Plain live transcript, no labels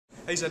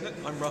Hey Zednet,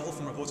 I'm Rahul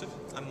from Reportive.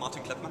 I'm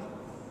Martin Kleppmann.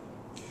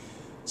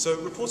 So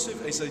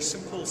Reportive is a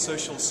simple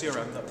social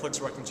CRM that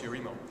plugs right into your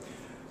email.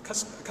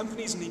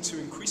 Companies need to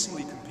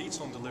increasingly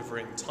compete on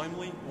delivering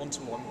timely,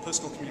 one-to-one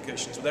personal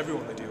communications with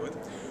everyone they deal with,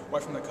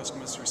 right from their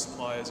customers through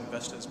suppliers,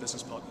 investors,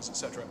 business partners,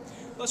 etc.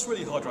 That's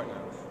really hard right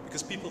now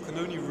because people can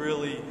only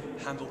really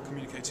handle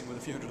communicating with a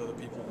few hundred other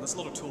people, and there's a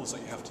lot of tools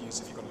that you have to use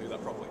if you're going to do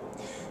that properly.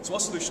 So our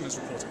solution is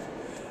Reportive.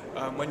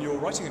 When you're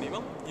writing an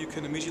email, you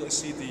can immediately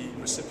see the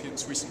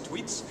recipient's recent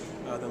tweets,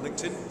 their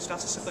LinkedIn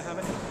status if they have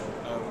any.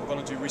 We're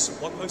going to do recent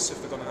blog posts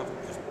if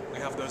they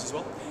have those as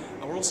well.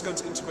 And we're also going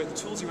to integrate the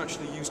tools you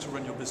actually use to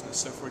run your business.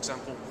 So for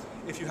example,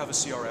 if you have a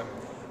CRM,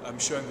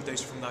 showing the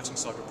data from that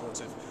inside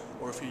Reportive,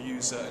 or if you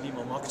use an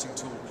email marketing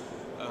tool,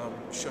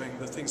 showing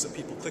the things that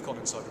people click on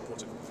inside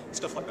Reportive,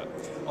 stuff like that.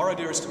 Our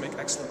idea is to make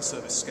excellent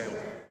service scale.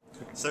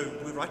 So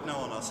we're right now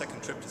on our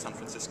second trip to San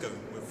Francisco.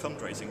 We're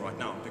fundraising right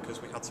now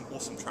because we had some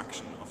awesome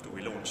traction after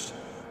we launched.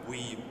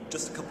 We,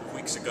 just a couple of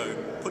weeks ago,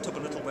 put up a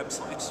little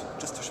website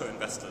just to show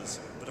investors,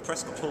 but the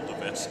press got hold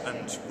of it,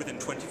 and within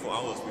 24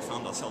 hours we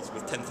found ourselves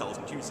with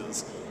 10,000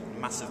 users,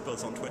 massive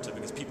buzz on Twitter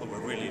because people were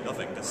really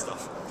loving this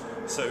stuff.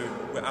 So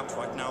we're out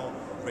right now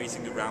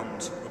raising a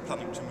round. We're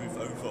planning to move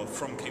over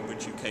from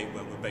Cambridge, UK,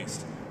 where we're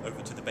based,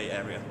 over to the Bay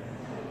Area.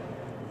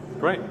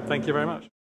 Great, thank you very much.